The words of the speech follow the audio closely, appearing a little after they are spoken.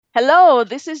Hello,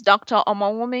 this is Dr.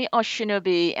 Omowumi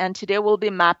Oshinobi, and today we'll be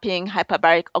mapping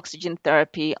hyperbaric oxygen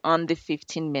therapy on the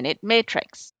 15-minute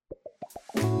matrix.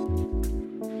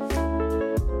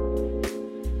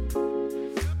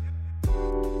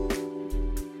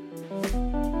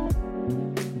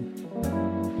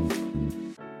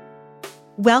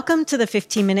 Welcome to the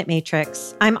 15-Minute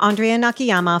Matrix. I'm Andrea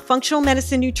Nakayama, functional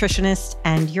medicine nutritionist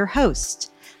and your host.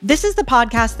 This is the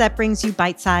podcast that brings you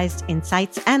bite-sized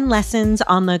insights and lessons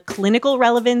on the clinical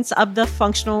relevance of the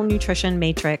functional nutrition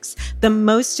matrix, the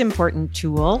most important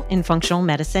tool in functional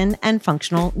medicine and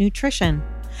functional nutrition.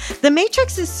 The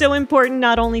matrix is so important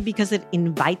not only because it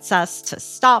invites us to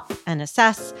stop and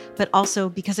assess, but also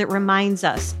because it reminds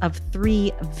us of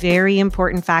three very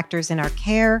important factors in our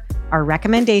care, our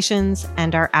recommendations,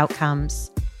 and our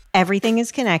outcomes. Everything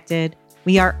is connected,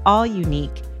 we are all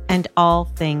unique, and all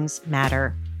things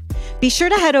matter. Be sure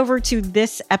to head over to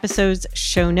this episode's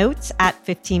show notes at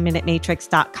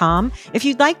 15minutematrix.com if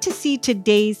you'd like to see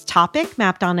today's topic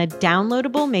mapped on a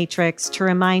downloadable matrix to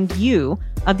remind you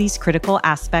of these critical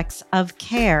aspects of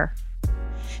care.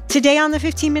 Today on the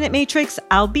 15-Minute Matrix,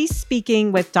 I'll be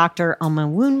speaking with Dr.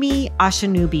 Omowumi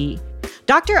Oshinobi.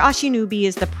 Dr. Oshinobi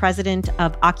is the president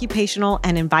of Occupational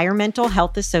and Environmental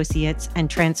Health Associates and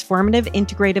Transformative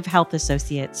Integrative Health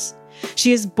Associates.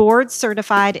 She is board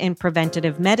certified in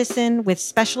preventative medicine with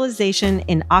specialization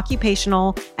in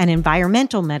occupational and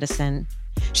environmental medicine.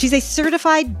 She's a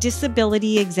certified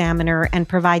disability examiner and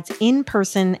provides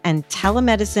in-person and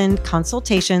telemedicine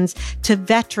consultations to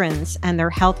veterans and their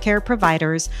healthcare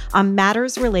providers on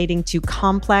matters relating to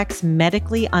complex,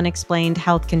 medically unexplained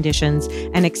health conditions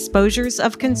and exposures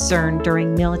of concern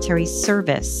during military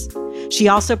service. She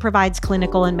also provides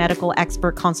clinical and medical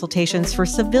expert consultations for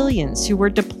civilians who were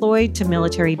deployed to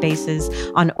military bases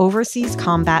on overseas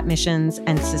combat missions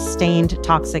and sustained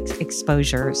toxic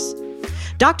exposures.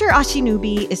 Dr.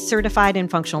 Oshinobi is certified in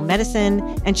functional medicine,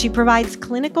 and she provides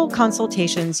clinical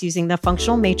consultations using the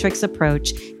functional matrix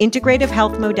approach, integrative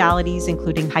health modalities,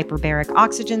 including hyperbaric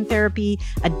oxygen therapy,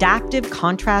 adaptive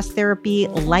contrast therapy,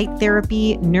 light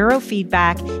therapy,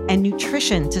 neurofeedback, and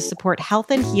nutrition to support health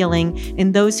and healing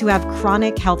in those who have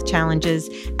chronic health challenges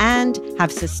and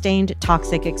have sustained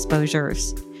toxic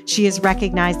exposures. She is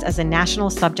recognized as a national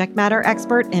subject matter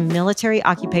expert in military,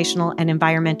 occupational, and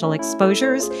environmental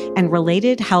exposures and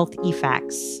related health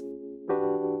effects.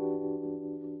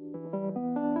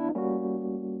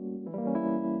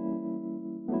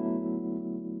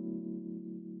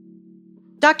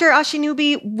 Dr.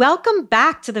 Oshinobi, welcome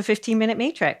back to the 15-Minute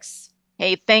Matrix.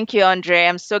 Hey, thank you, Andre.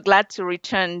 I'm so glad to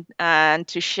return and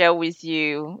to share with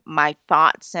you my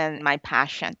thoughts and my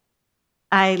passion.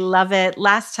 I love it.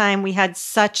 Last time we had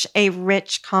such a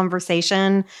rich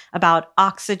conversation about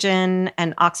oxygen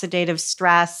and oxidative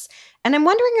stress. And I'm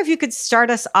wondering if you could start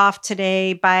us off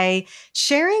today by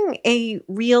sharing a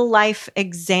real life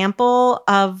example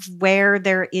of where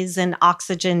there is an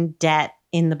oxygen debt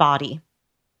in the body.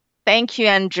 Thank you,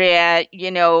 Andrea.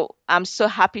 I'm so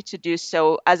happy to do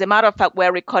so. As a matter of fact,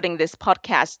 we're recording this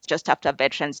podcast just after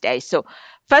Veterans Day. So,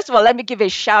 first of all, let me give a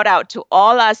shout out to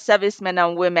all our servicemen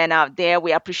and women out there.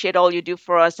 We appreciate all you do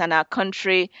for us and our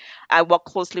country. I work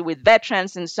closely with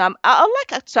veterans. And so I'd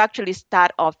like to actually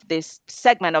start off this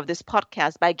segment of this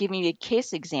podcast by giving you a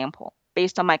case example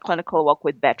based on my clinical work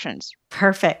with veterans.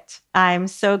 Perfect. I'm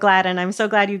so glad. And I'm so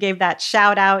glad you gave that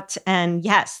shout out. And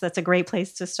yes, that's a great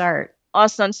place to start.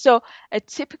 Awesome. So a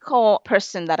typical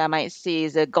person that I might see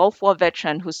is a Gulf War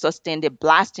veteran who sustained a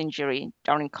blast injury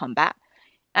during combat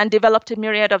and developed a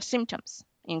myriad of symptoms,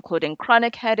 including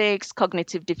chronic headaches,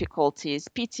 cognitive difficulties,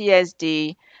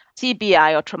 PTSD,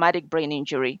 TBI, or traumatic brain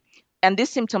injury. And these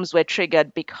symptoms were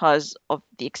triggered because of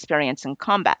the experience in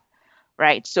combat,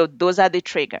 right? So those are the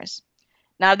triggers.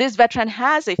 Now, this veteran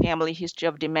has a family history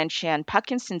of dementia and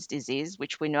Parkinson's disease,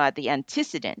 which we know are the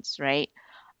antecedents, right?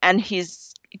 And he's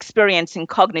experiencing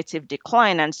cognitive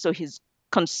decline, and so he's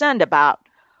concerned about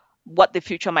what the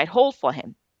future might hold for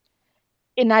him.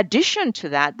 In addition to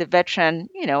that, the veteran,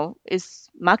 is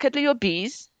markedly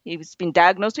obese. He's been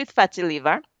diagnosed with fatty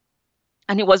liver,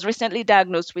 and he was recently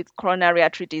diagnosed with coronary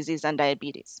artery disease and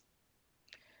diabetes.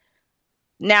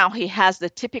 Now he has the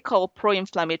typical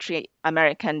pro-inflammatory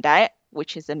American diet,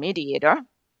 which is a mediator.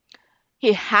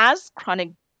 He has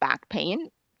chronic back pain,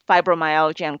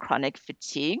 fibromyalgia, and chronic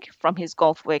fatigue from his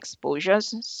Gulf War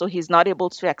exposures, so he's not able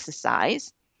to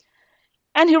exercise.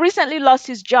 And he recently lost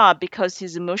his job because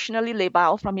he's emotionally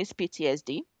labile from his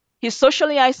PTSD. He's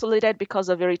socially isolated because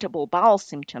of irritable bowel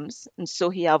symptoms, and so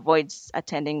he avoids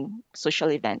attending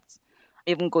social events,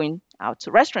 even going out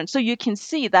to restaurants. So you can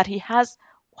see that he has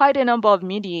quite a number of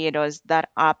mediators that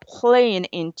are playing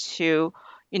into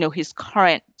his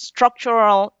current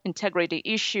structural integrity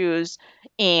issues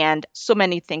and so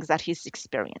many things that he's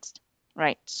experienced,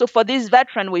 right? So for this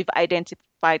veteran, we've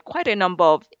identified quite a number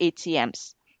of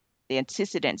ATMs, the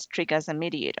antecedents, triggers, and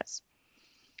mediators.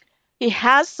 He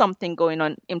has something going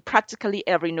on in practically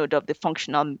every node of the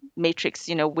functional matrix.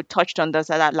 We touched on this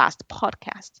at our last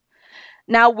podcast.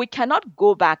 Now, we cannot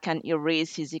go back and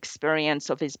erase his experience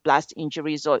of his blast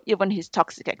injuries or even his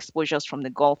toxic exposures from the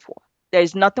Gulf War. There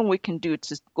is nothing we can do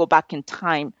to go back in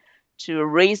time to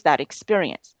erase that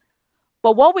experience.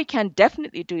 But what we can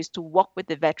definitely do is to work with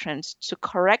the veterans to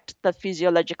correct the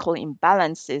physiological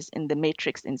imbalances in the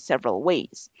matrix in several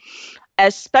ways,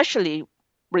 especially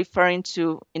referring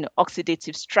to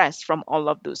oxidative stress from all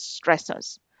of those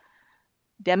stressors.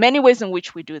 There are many ways in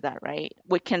which we do that, right?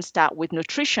 We can start with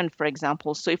nutrition, for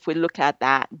example. So if we look at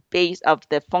that base of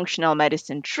the functional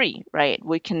medicine tree, right,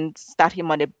 we can start him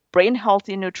on a brain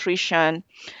healthy nutrition.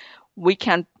 We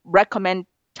can recommend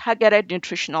targeted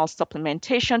nutritional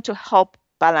supplementation to help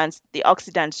balance the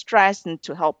oxidant stress and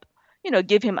to help,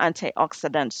 give him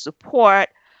antioxidant support,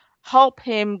 help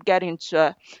him get into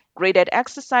a graded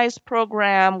exercise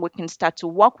program. We can start to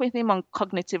work with him on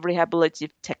cognitive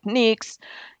rehabilitative techniques,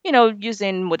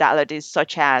 using modalities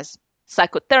such as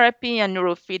psychotherapy and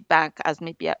neurofeedback as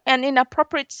maybe, and in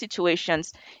appropriate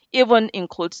situations, even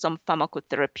include some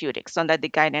pharmacotherapeutics under the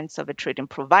guidance of a treating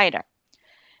provider.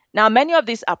 Now, many of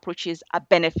these approaches are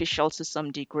beneficial to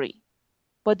some degree,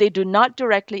 but they do not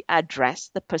directly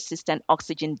address the persistent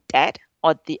oxygen debt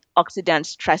or the oxidant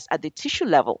stress at the tissue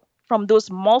level from those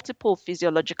multiple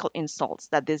physiological insults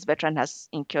that this veteran has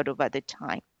incurred over the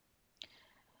time.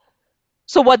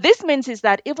 So what this means is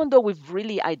that even though we've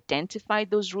really identified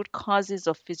those root causes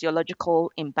of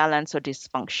physiological imbalance or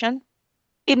dysfunction,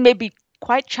 it may be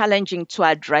quite challenging to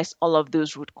address all of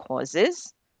those root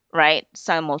causes, right,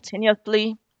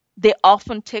 simultaneously. They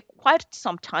often take quite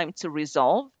some time to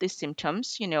resolve the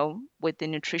symptoms, with the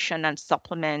nutrition and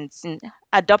supplements and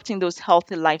adopting those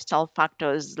healthy lifestyle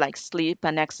factors like sleep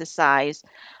and exercise,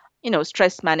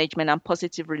 stress management and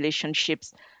positive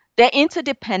relationships. They're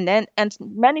interdependent, and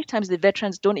many times the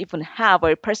veterans don't even have,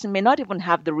 or a person may not even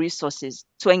have the resources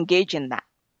to engage in that.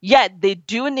 Yet they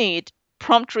do need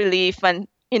prompt relief and,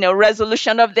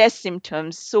 resolution of their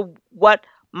symptoms. So what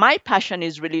my passion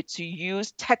is really to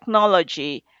use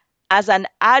technology as an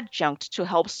adjunct to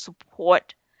help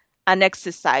support and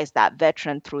exercise that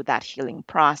veteran through that healing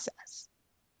process.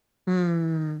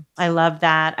 I love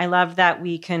that. I love that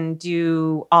we can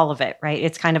do all of it, right?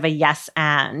 It's kind of a yes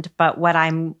and. But what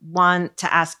I want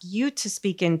to ask you to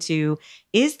speak into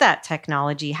is that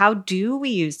technology. How do we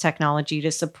use technology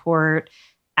to support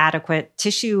adequate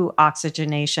tissue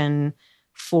oxygenation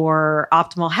for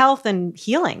optimal health and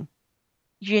healing?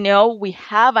 We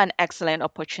have an excellent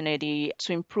opportunity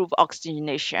to improve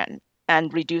oxygenation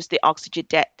and reduce the oxygen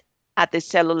debt at the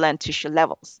cellular and tissue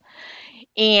levels.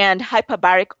 And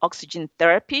hyperbaric oxygen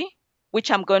therapy,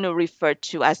 which I'm going to refer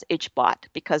to as HBOT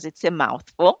because it's a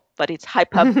mouthful, but it's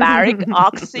hyperbaric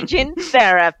oxygen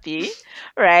therapy,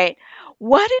 right?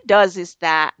 What it does is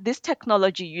that this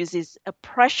technology uses a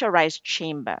pressurized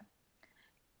chamber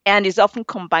and is often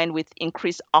combined with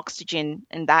increased oxygen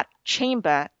in that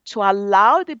chamber to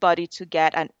allow the body to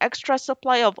get an extra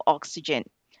supply of oxygen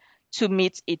to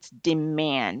meet its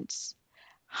demands.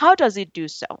 How does it do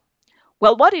so?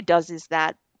 Well, what it does is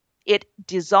that it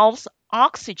dissolves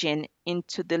oxygen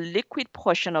into the liquid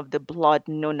portion of the blood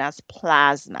known as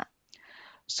plasma,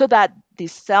 so that the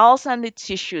cells and the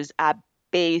tissues are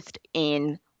bathed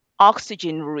in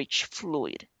oxygen-rich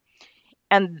fluid.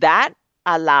 And that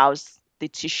allows the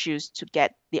tissues to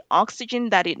get the oxygen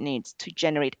that it needs to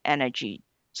generate energy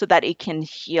so that it can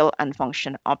heal and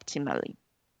function optimally.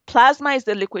 Plasma is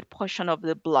the liquid portion of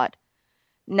the blood.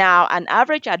 Now, an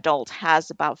average adult has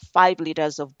about 5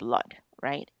 liters of blood,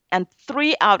 right? And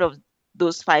 3 out of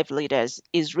those 5 liters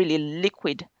is really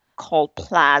liquid called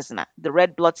plasma. The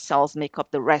red blood cells make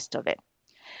up the rest of it.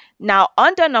 Now,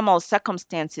 under normal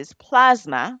circumstances,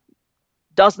 plasma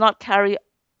does not carry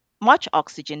much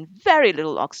oxygen, very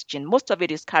little oxygen. Most of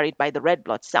it is carried by the red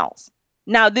blood cells.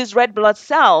 Now, these red blood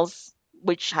cells,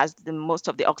 which has the most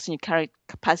of the oxygen carrying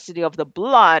capacity of the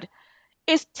blood,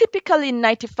 is typically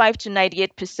 95 to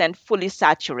 98% fully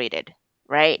saturated,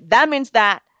 right? That means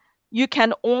that you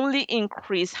can only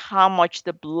increase how much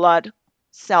the blood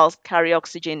cells carry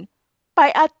oxygen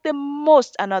by at the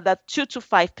most another 2 to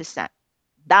 5%.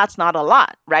 That's not a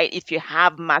lot, right? If you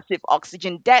have massive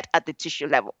oxygen debt at the tissue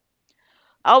level.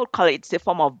 I would call it a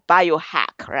form of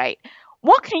biohack, right?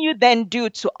 What can you then do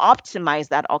to optimize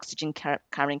that oxygen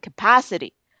carrying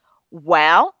capacity?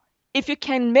 Well, if you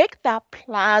can make that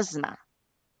plasma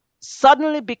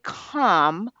suddenly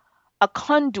become a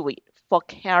conduit for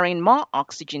carrying more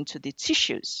oxygen to the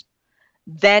tissues,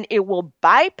 then it will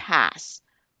bypass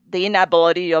the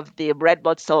inability of the red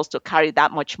blood cells to carry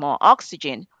that much more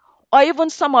oxygen, or even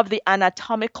some of the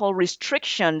anatomical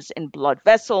restrictions in blood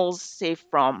vessels, say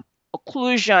from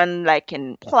occlusion, like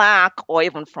in plaque, or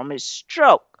even from a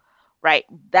stroke, right?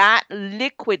 That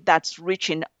liquid that's rich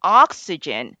in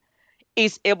oxygen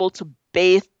is able to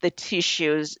bathe the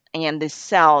tissues and the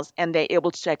cells, and they're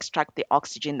able to extract the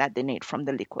oxygen that they need from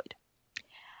the liquid.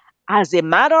 As a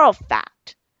matter of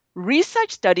fact,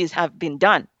 research studies have been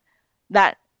done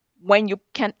that when you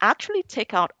can actually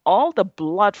take out all the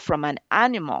blood from an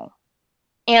animal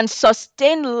and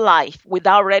sustain life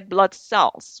without red blood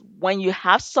cells, when you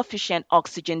have sufficient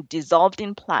oxygen dissolved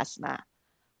in plasma,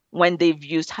 when they've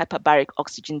used hyperbaric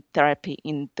oxygen therapy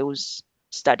in those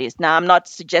studies. Now, I'm not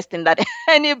suggesting that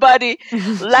anybody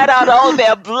let out all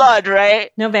their blood, right?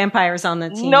 No vampires on the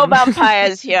team. No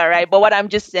vampires here, right? But what I'm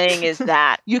just saying is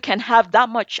that you can have that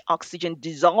much oxygen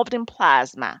dissolved in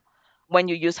plasma when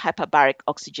you use hyperbaric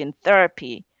oxygen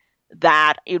therapy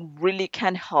that it really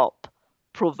can help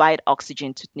provide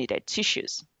oxygen to needed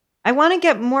tissues. I want to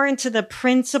get more into the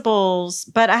principles,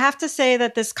 but I have to say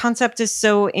that this concept is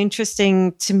so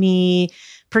interesting to me,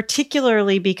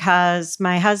 particularly because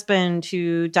my husband,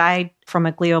 who died from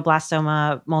a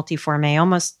glioblastoma multiforme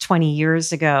almost 20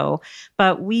 years ago,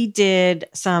 but we did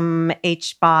some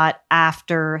HBOT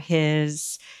after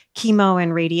his chemo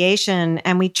and radiation,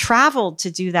 and we traveled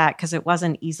to do that because it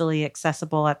wasn't easily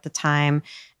accessible at the time.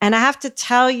 And I have to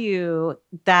tell you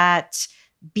that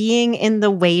being in the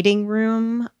waiting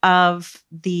room of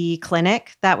the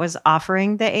clinic that was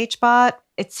offering the HBOT,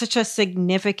 it's such a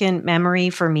significant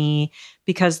memory for me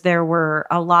because there were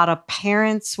a lot of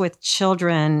parents with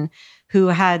children who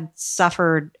had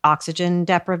suffered oxygen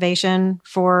deprivation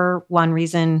for one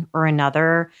reason or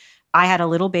another. I had a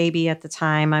little baby at the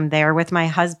time. I'm there with my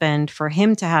husband for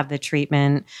him to have the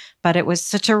treatment, but it was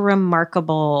such a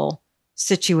remarkable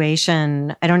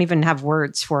situation. I don't even have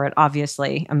words for it,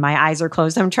 obviously. And my eyes are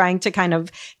closed. I'm trying to kind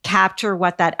of capture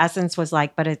what that essence was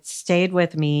like, but it stayed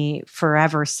with me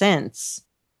forever since.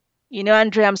 You know,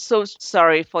 Andrea, I'm so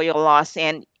sorry for your loss.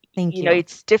 And, Thank you know, you.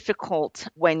 it's difficult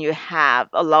when you have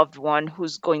a loved one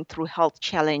who's going through health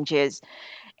challenges.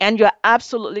 And you're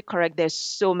absolutely correct. There's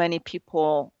so many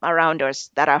people around us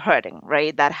that are hurting,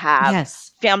 right? That have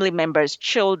Yes. family members,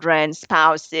 children,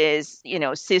 spouses, you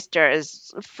know,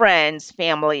 sisters, friends,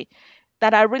 family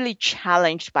that are really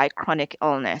challenged by chronic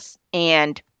illness.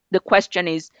 And the question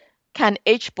is, can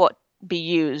HBOT be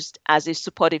used as a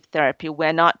supportive therapy?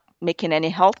 We're not making any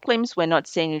health claims. We're not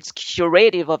saying it's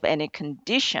curative of any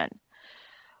condition,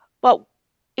 but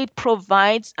it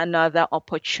provides another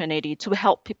opportunity to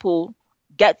help people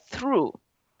get through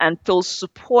and feel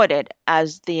supported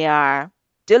as they are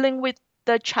dealing with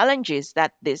the challenges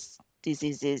that these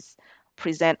diseases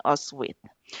present us with.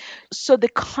 So, the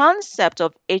concept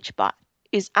of HBOT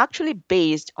is actually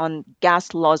based on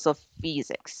gas laws of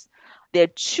physics. There are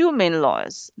two main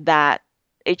laws that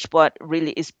HBOT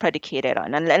really is predicated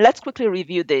on. And let's quickly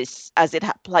review this as it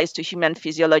applies to human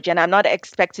physiology. And I'm not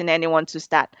expecting anyone to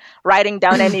start writing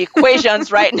down any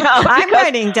equations right now. I'm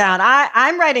writing down.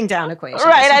 I'm writing down equations.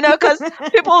 Right, I know, because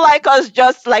people like us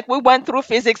just like we went through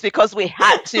physics because we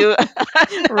had to.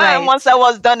 Right. And once I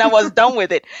was done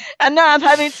with it. And now I'm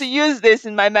having to use this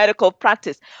in my medical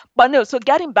practice. But no, so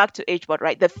getting back to HBOT,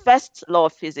 right? The first law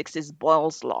of physics is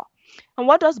Boyle's law. And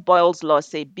what does Boyle's law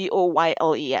say?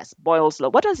 Boyles, Boyle's law.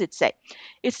 What does it say?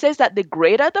 It says that the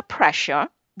greater the pressure,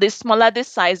 the smaller the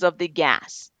size of the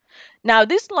gas. Now,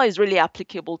 this law is really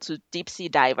applicable to deep sea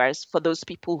divers, for those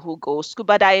people who go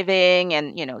scuba diving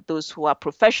and, you know, those who are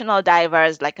professional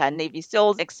divers like our Navy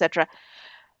SEALs, etc.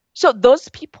 So those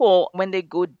people, when they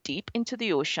go deep into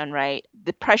the ocean, right,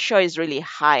 the pressure is really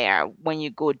higher when you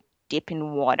go deep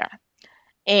in water.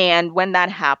 And when that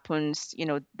happens, you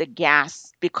know, the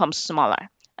gas becomes smaller.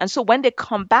 And so when they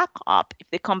come back up, if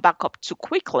they come back up too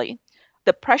quickly,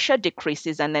 the pressure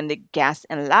decreases and then the gas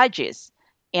enlarges.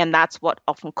 And that's what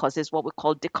often causes what we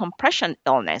call decompression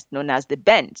illness, known as the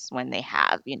bends, when they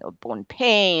have, you know, bone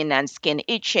pain and skin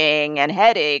itching and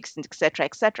headaches, et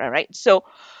cetera, right? So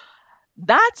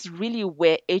that's really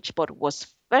where HBOT was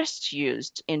first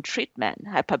used in treatment,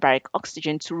 hyperbaric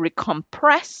oxygen, to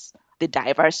recompress the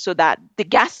divers so that the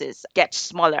gases get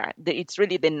smaller. It's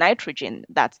really the nitrogen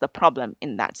that's the problem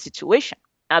in that situation.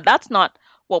 Now, that's not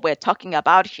what we're talking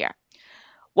about here.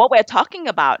 What we're talking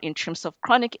about in terms of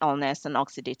chronic illness and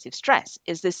oxidative stress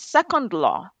is the second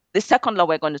law. The second law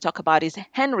we're going to talk about is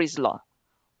Henry's law,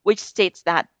 which states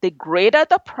that the greater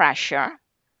the pressure,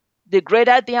 the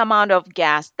greater the amount of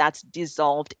gas that's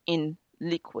dissolved in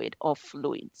liquid or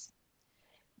fluids.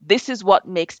 This is what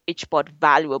makes HBOT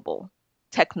valuable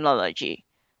technology,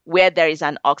 where there is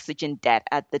an oxygen debt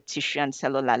at the tissue and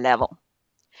cellular level.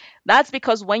 That's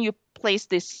because when you place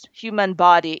this human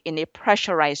body in a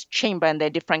pressurized chamber, and there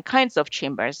are different kinds of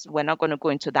chambers, we're not going to go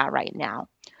into that right now.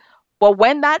 But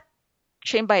when that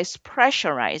chamber is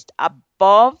pressurized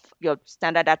above your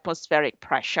standard atmospheric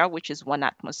pressure, which is 1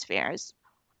 atmosphere,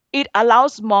 it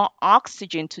allows more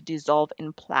oxygen to dissolve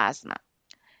in plasma.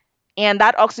 And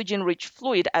that oxygen-rich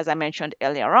fluid, as I mentioned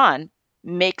earlier on,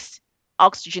 makes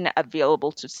oxygen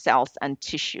available to cells and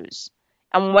tissues.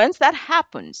 And once that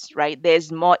happens, right,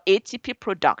 there's more ATP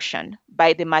production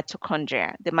by the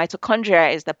mitochondria. The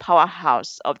mitochondria is the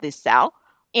powerhouse of the cell.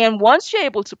 And once you're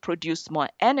able to produce more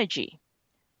energy,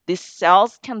 the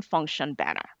cells can function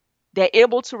better. They're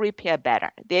able to repair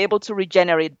better. They're able to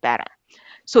regenerate better.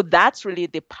 So that's really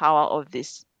the power of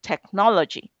this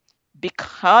technology,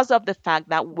 because of the fact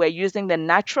that we're using the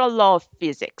natural law of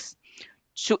physics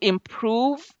to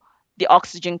improve the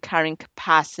oxygen carrying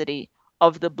capacity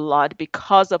of the blood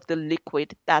because of the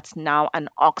liquid that's now an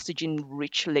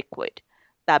oxygen-rich liquid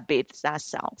that bathes our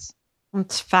cells.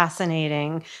 It's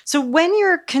fascinating. So when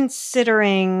you're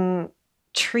considering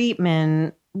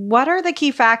treatment, what are the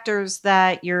key factors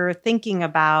that you're thinking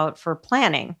about for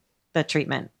planning the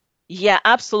treatment? Yeah,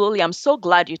 absolutely. I'm so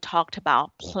glad you talked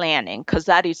about planning, because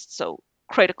that is so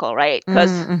critical, right? Because,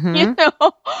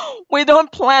 we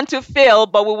don't plan to fail,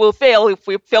 but we will fail if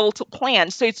we fail to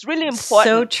plan. So it's really important.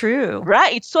 So true.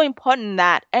 Right? It's so important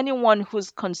that anyone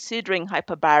who's considering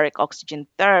hyperbaric oxygen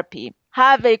therapy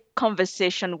have a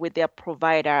conversation with their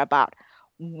provider about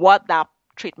what that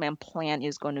treatment plan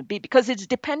is going to be, because it's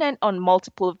dependent on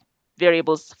multiple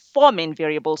variables, 4 main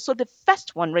variables. So the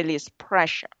first one really is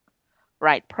pressure.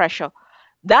 Right? Pressure.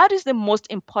 That is the most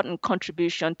important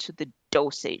contribution to the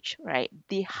dosage, right?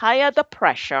 The higher the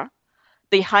pressure,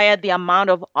 the higher the amount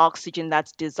of oxygen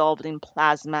that's dissolved in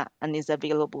plasma and is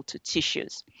available to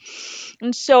tissues.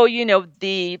 And so,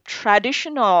 the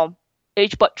traditional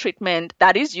HBOT treatment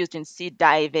that is used in sea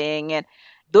diving, and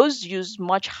those use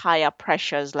much higher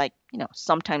pressures, like,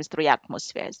 sometimes 3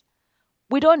 atmospheres.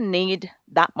 We don't need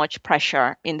that much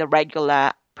pressure in the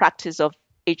regular practice of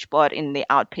HBOT in the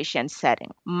outpatient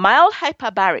setting. Mild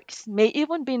hyperbarics may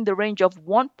even be in the range of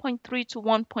 1.3 to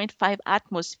 1.5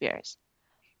 atmospheres.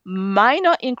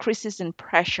 Minor increases in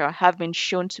pressure have been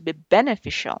shown to be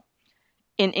beneficial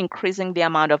in increasing the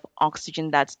amount of oxygen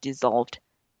that's dissolved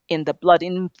in the blood.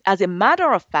 As a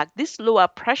matter of fact, these lower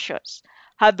pressures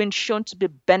have been shown to be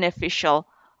beneficial,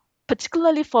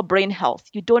 particularly for brain health.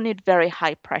 You don't need very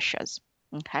high pressures.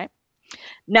 Okay.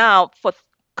 Now, for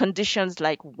conditions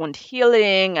like wound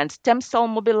healing and stem cell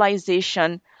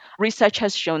mobilization, research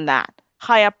has shown that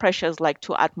higher pressures like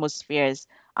 2 atmospheres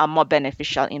are more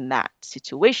beneficial in that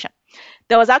situation.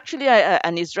 There was actually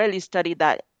an Israeli study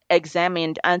that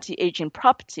examined anti-aging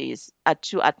properties at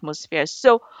 2 atmospheres.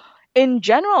 So in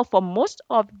general, for most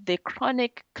of the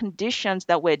chronic conditions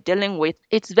that we're dealing with,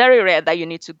 it's very rare that you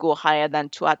need to go higher than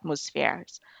 2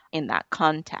 atmospheres in that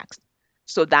context.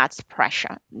 So that's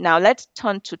pressure. Now let's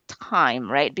turn to time,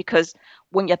 right? Because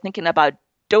when you're thinking about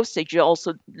dosage, you're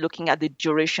also looking at the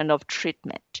duration of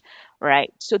treatment,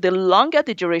 right? So the longer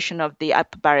the duration of the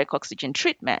hyperbaric oxygen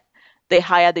treatment, the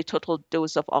higher the total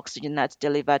dose of oxygen that's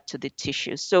delivered to the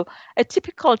tissue. So a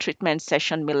typical treatment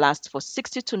session may last for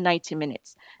 60 to 90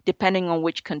 minutes, depending on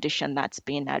which condition that's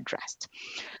being addressed.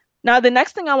 Now, the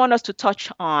next thing I want us to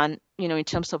touch on, in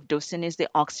terms of dosing is the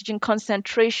oxygen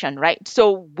concentration, right?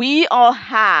 So we all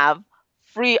have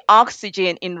free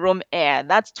oxygen in room air.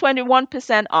 That's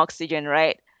 21% oxygen,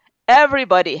 right?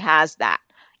 Everybody has that,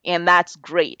 and that's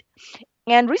great.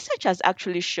 And research has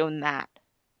actually shown that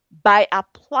by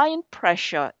applying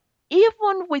pressure,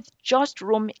 even with just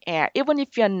room air, even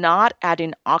if you're not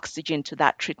adding oxygen to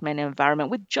that treatment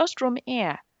environment, with just room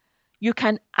air, you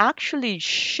can actually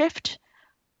shift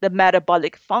the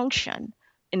metabolic function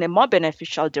in a more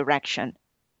beneficial direction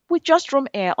with just room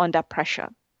air under pressure,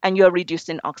 and you're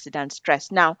reducing oxidant stress.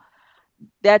 Now,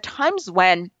 there are times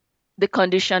when the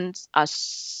conditions are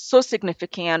so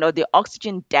significant, or the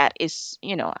oxygen debt is,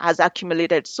 has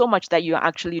accumulated so much that you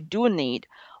actually do need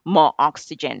more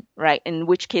oxygen, right? In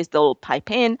which case they'll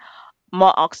pipe in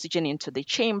more oxygen into the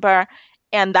chamber,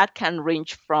 and that can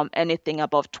range from anything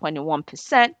above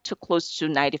 21% to close to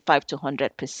 95 to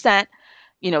 100%.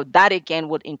 That again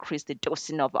would increase the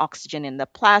dosing of oxygen in the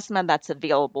plasma that's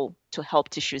available to help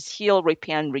tissues heal,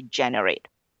 repair, and regenerate.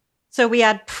 So we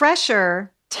had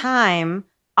pressure, time,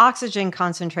 oxygen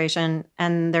concentration,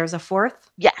 and there's a fourth?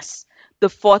 Yes. The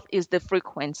fourth is the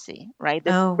frequency, right?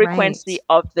 The Oh, frequency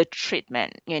right. of the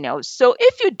treatment. So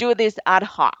if you do this ad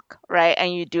hoc, right,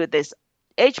 and you do this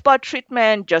HBOT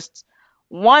treatment just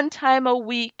one time a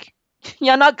week,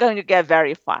 you're not going to get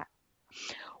very far.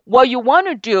 What you want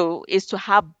to do is to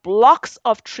have blocks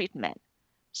of treatment.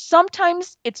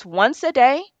 Sometimes it's once a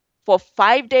day for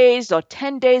 5 days or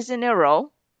 10 days in a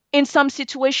row. In some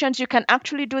situations, you can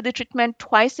actually do the treatment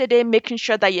twice a day, making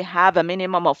sure that you have a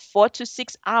minimum of 4 to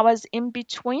 6 hours in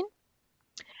between.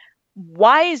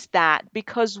 Why is that?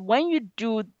 Because when you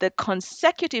do the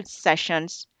consecutive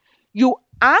sessions, you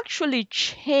actually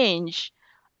change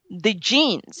the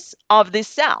genes of the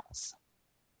cells.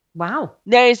 Wow.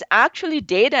 There is actually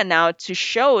data now to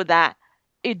show that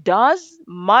it does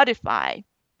modify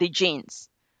the genes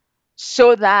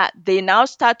so that they now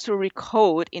start to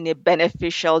recode in a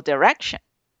beneficial direction.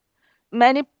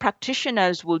 Many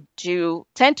practitioners will do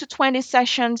 10 to 20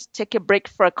 sessions, take a break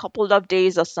for a couple of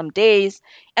days or some days,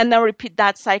 and then repeat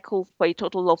that cycle for a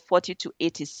total of 40 to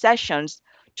 80 sessions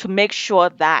to make sure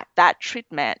that that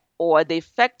treatment or the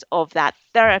effect of that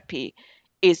therapy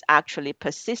is actually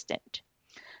persistent.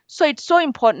 So it's so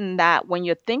important that when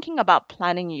you're thinking about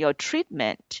planning your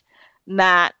treatment,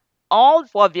 that all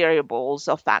four variables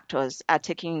or factors are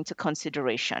taken into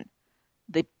consideration.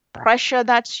 The pressure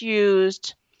that's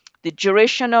used, the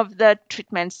duration of the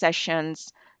treatment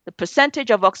sessions, the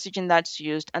percentage of oxygen that's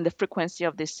used, and the frequency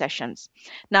of these sessions.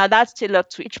 Now, that's tailored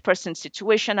to each person's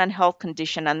situation and health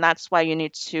condition, and that's why you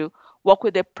need to work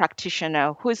with a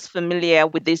practitioner who is familiar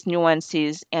with these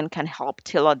nuances and can help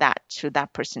tailor that to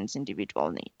that person's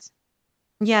individual needs.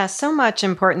 Yeah, so much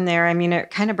important there. I mean,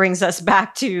 it kind of brings us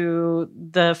back to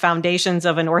the foundations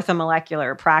of an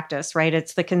orthomolecular practice, right?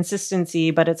 It's the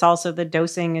consistency, but it's also the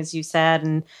dosing, as you said,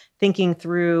 and thinking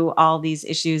through all these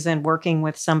issues and working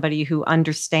with somebody who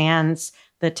understands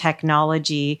the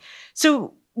technology.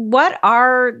 So, what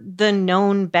are the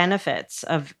known benefits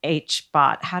of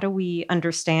HBOT? How do we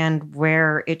understand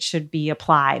where it should be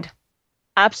applied?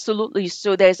 Absolutely.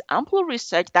 So there's ample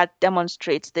research that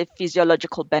demonstrates the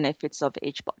physiological benefits of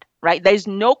HBOT, right? There's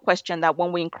no question that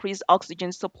when we increase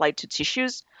oxygen supply to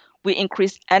tissues, we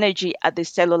increase energy at the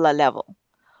cellular level.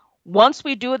 Once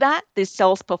we do that, the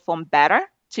cells perform better,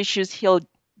 tissues heal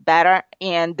better,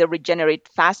 and they regenerate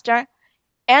faster,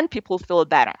 and people feel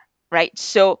better, right?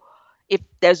 So if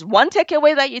there's one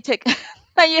takeaway that you take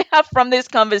that you have from this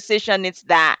conversation, it's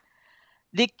that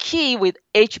the key with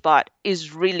HBOT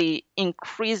is really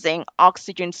increasing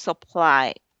oxygen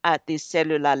supply at the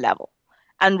cellular level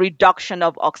and reduction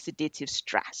of oxidative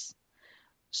stress.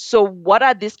 So, what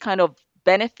are these kind of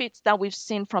benefits that we've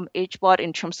seen from HBOT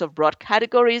in terms of broad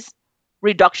categories?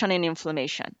 Reduction in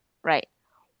inflammation, right?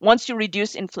 Once you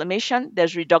reduce inflammation,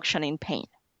 there's reduction in pain.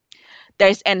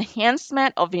 There's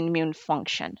enhancement of immune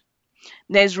function.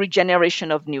 There's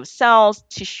regeneration of new cells,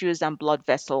 tissues, and blood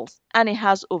vessels, and it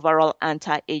has overall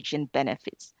anti aging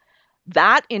benefits.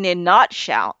 That, in a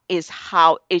nutshell, is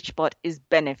how HBOT is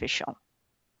beneficial.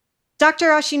 Dr.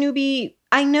 Ashinubi,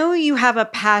 I know you have a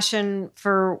passion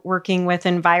for working with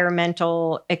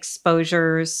environmental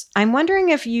exposures. I'm wondering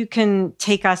if you can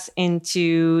take us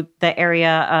into the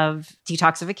area of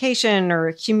detoxification or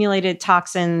accumulated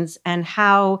toxins and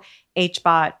how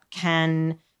HBOT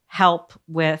can help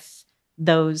with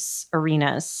those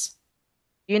arenas.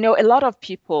 A lot of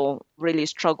people really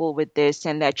struggle with this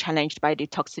and they're challenged by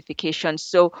detoxification.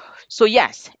 So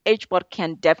yes, HBOT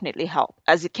can definitely help,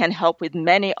 as it can help with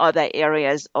many other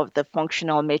areas of the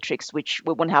functional matrix, which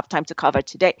we won't have time to cover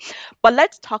today. But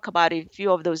let's talk about a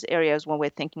few of those areas when we're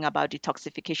thinking about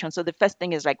detoxification. So the first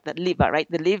thing is like the liver,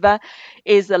 right? The liver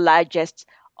is the largest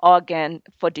organ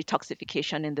for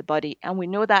detoxification in the body. And we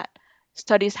know that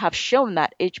studies have shown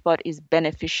that HBOT is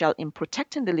beneficial in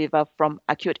protecting the liver from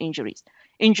acute injuries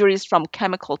from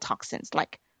chemical toxins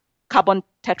like carbon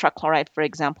tetrachloride, for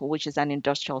example, which is an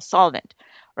industrial solvent,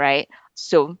 right?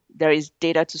 So there is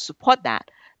data to support that.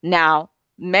 Now,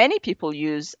 many people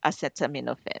use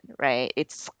acetaminophen, right?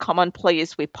 It's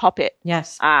commonplace. We pop it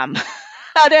Yes.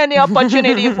 at any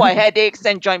opportunity for headaches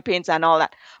and joint pains and all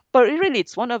that. But really,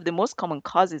 it's one of the most common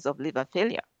causes of liver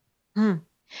failure. Hmm.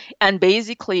 And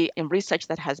basically, in research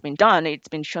that has been done, it's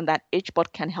been shown that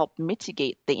HBOT can help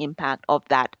mitigate the impact of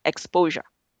that exposure.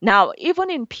 Now, even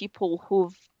in people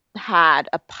who've had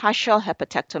a partial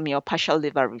hepatectomy or partial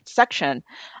liver resection,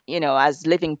 as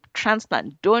living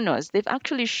transplant donors, they've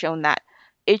actually shown that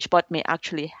HBOT may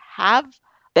actually have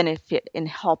benefit in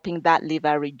helping that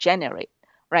liver regenerate,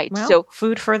 right? Well, So,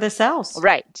 food for the cells.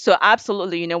 right. So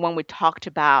absolutely, when we talked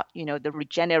about, the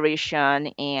regeneration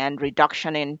and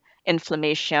reduction in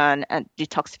inflammation and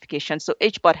detoxification. So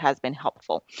HBOT has been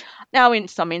helpful. Now, in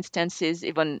some instances,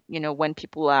 even when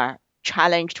people are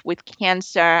challenged with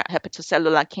cancer,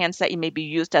 hepatocellular cancer, it may be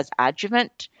used as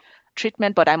adjuvant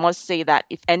treatment. But I must say that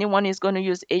if anyone is going to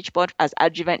use HBOT as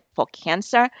adjuvant for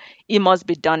cancer, it must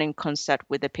be done in concert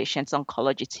with the patient's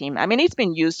oncology team. I mean, it's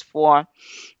been used for,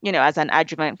 as an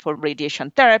adjuvant for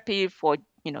radiation therapy, for,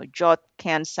 jaw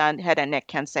cancer, head and neck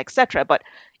cancer, etc. But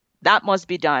that must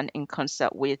be done in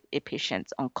concert with a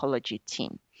patient's oncology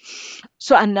team.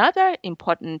 So another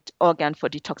important organ for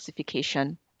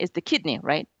detoxification is the kidney,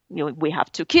 right? We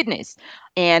have two kidneys.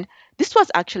 And this was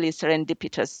actually a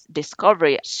serendipitous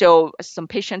discovery. So some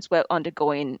patients were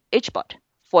undergoing HBOT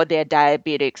for their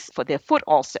diabetics, for their foot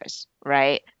ulcers,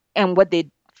 right? And what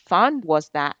they found was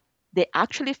that they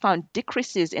actually found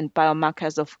decreases in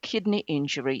biomarkers of kidney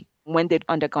injury when they'd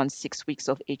undergone 6 weeks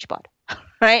of HBOT,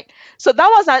 right? So that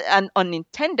was an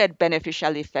unintended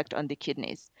beneficial effect on the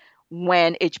kidneys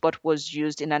when HBOT was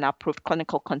used in an approved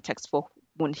clinical context for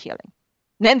wound healing.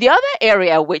 Then the other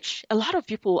area which a lot of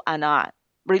people are not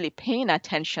really paying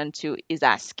attention to is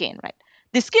our skin, right?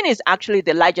 The skin is actually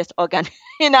the largest organ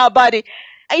in our body.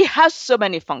 It has so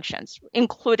many functions,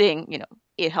 including,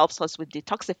 it helps us with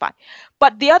detoxify.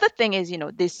 But the other thing is,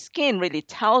 the skin really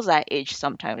tells our age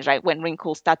sometimes, right? When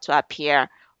wrinkles start to appear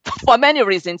for many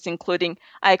reasons, including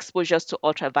our exposures to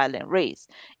ultraviolet rays.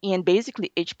 And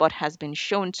basically, HBOT has been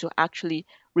shown to actually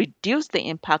reduce the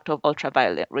impact of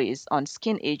ultraviolet rays on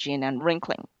skin aging and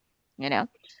wrinkling,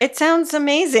 It sounds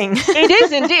amazing. It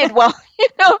is indeed. Well,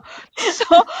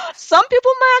 so some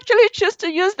people might actually choose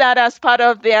to use that as part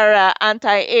of their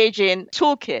anti-aging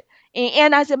toolkit.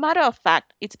 And as a matter of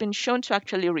fact, it's been shown to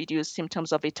actually reduce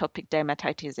symptoms of atopic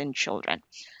dermatitis in children.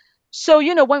 So,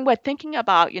 when we're thinking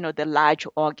about, the large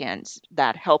organs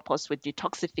that help us with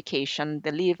detoxification,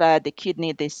 the liver, the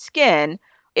kidney, the skin,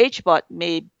 HBOT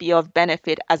may be of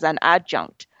benefit as an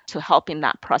adjunct to helping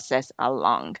that process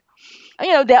along.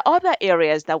 There are other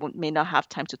areas that we may not have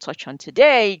time to touch on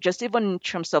today, just even in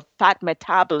terms of fat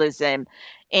metabolism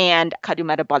and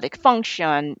cardiometabolic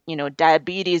function,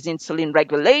 diabetes, insulin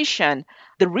regulation.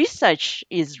 The research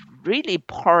is really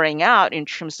pouring out in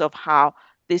terms of how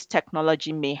this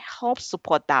technology may help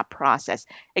support that process.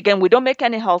 Again, we don't make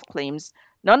any health claims.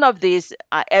 None of these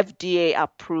are FDA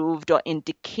approved or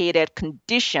indicated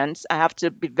conditions. I have to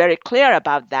be very clear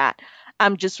about that.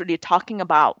 I'm just really talking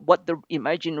about what the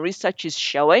emerging research is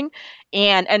showing.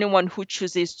 And anyone who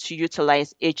chooses to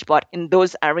utilize HBOT in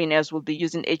those arenas will be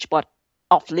using HBOT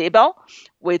off label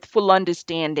with full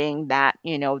understanding that,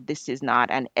 this is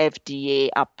not an FDA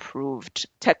approved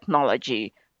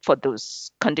technology for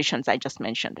those conditions I just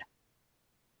mentioned.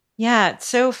 Yeah, it's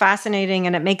so fascinating.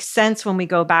 And it makes sense when we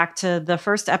go back to the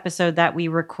first episode that we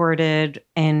recorded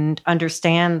and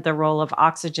understand the role of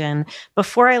oxygen.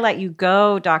 Before I let you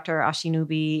go, Dr.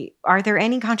 Ashinubi, are there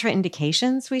any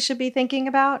contraindications we should be thinking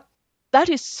about? That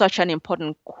is such an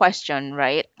important question,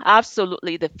 right?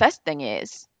 Absolutely. The first thing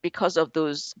is because of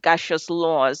those gaseous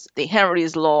laws, the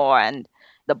Henry's law and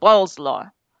the Boyle's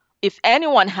law. If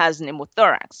anyone has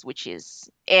pneumothorax, which is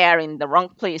air in the wrong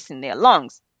place in their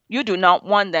lungs, you do not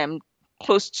want them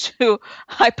close to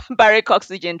hyperbaric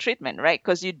oxygen treatment, right?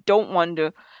 Because you don't want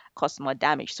to cause more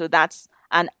damage. So that's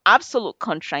an absolute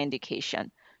contraindication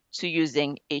to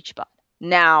using HBOT.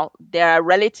 Now, there are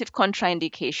relative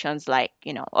contraindications like,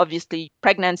 obviously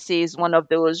pregnancy is one of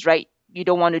those, right? You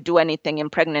don't want to do anything in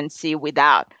pregnancy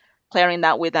without clearing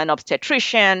that with an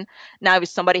obstetrician. Now, if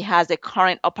somebody has a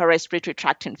current upper respiratory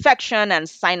tract infection and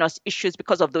sinus issues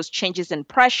because of those changes in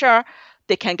pressure,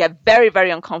 they can get very,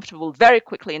 very uncomfortable very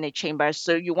quickly in a chamber.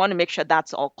 So you want to make sure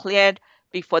that's all cleared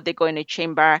before they go in a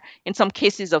chamber. In some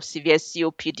cases of severe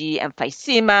COPD,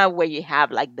 emphysema, where you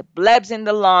have like the blebs in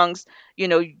the lungs, you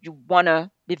want to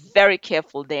be very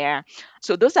careful there.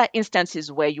 So those are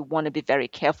instances where you want to be very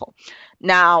careful.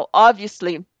 Now,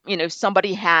 obviously, if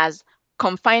somebody has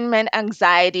confinement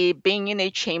anxiety, being in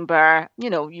a chamber,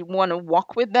 you want to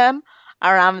walk with them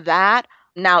around that.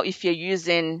 Now, if you're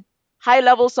using high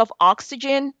levels of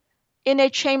oxygen in a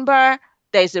chamber,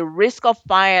 there's a risk of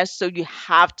fire, so you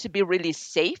have to be really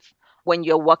safe when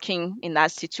you're working in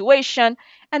that situation.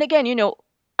 And again,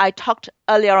 I talked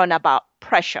earlier on about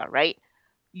pressure, right?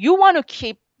 You want to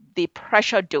keep the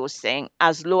pressure dosing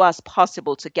as low as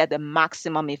possible to get the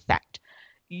maximum effect.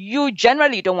 You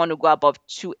generally don't want to go above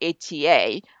 2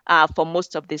 ATA for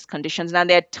most of these conditions. Now,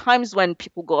 there are times when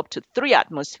people go up to 3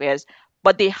 atmospheres,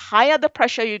 but the higher the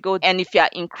pressure you go, and if you are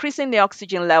increasing the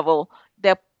oxygen level,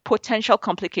 there are potential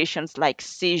complications like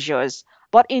seizures.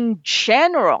 But in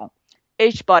general,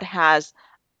 HBOT has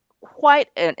quite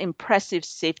an impressive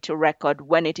safety record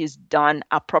when it is done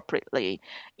appropriately.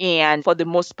 And for the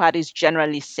most part, is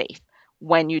generally safe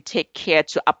when you take care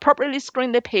to appropriately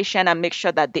screen the patient and make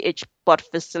sure that the HBOT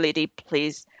facility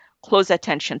pays close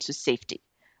attention to safety,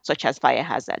 such as fire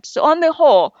hazard. So on the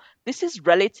whole, this is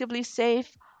relatively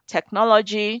safe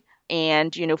technology.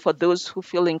 And, for those who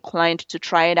feel inclined to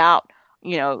try it out,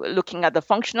 looking at the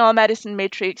functional medicine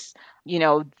matrix,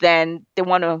 then they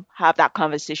want to have that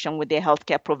conversation with their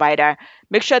healthcare provider,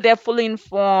 make sure they're fully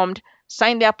informed,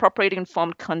 sign the appropriate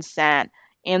informed consent,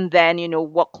 and then,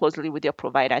 work closely with your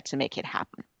provider to make it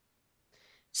happen.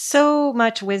 So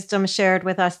much wisdom shared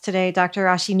with us today, Dr.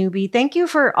 Ashinubi. Thank you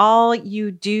for all you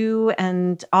do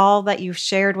and all that you've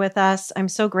shared with us. I'm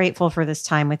so grateful for this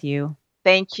time with you.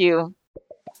 Thank you.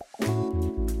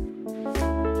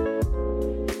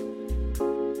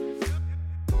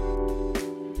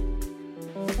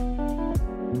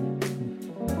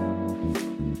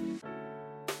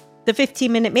 The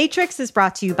 15-Minute Matrix is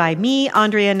brought to you by me,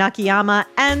 Andrea Nakayama,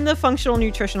 and the Functional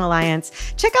Nutrition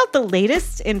Alliance. Check out the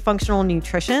latest in functional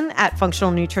nutrition at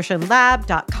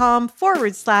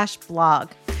functionalnutritionlab.com/blog.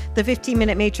 The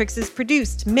 15-Minute Matrix is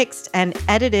produced, mixed, and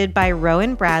edited by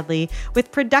Rowan Bradley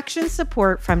with production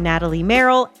support from Natalie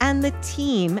Merrill and the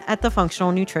team at the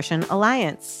Functional Nutrition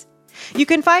Alliance. You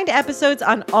can find episodes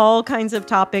on all kinds of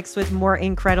topics with more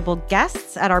incredible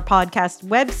guests at our podcast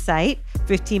website,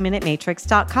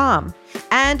 15minutematrix.com.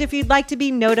 And if you'd like to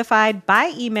be notified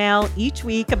by email each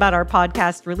week about our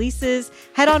podcast releases,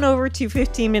 head on over to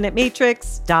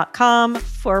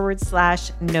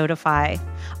 15minutematrix.com/notify.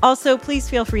 Also, please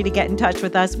feel free to get in touch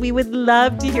with us. We would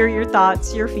love to hear your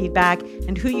thoughts, your feedback,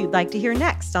 and who you'd like to hear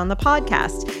next on the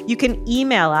podcast. You can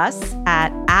email us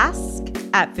at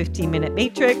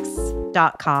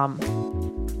ask@15minutematrix.com.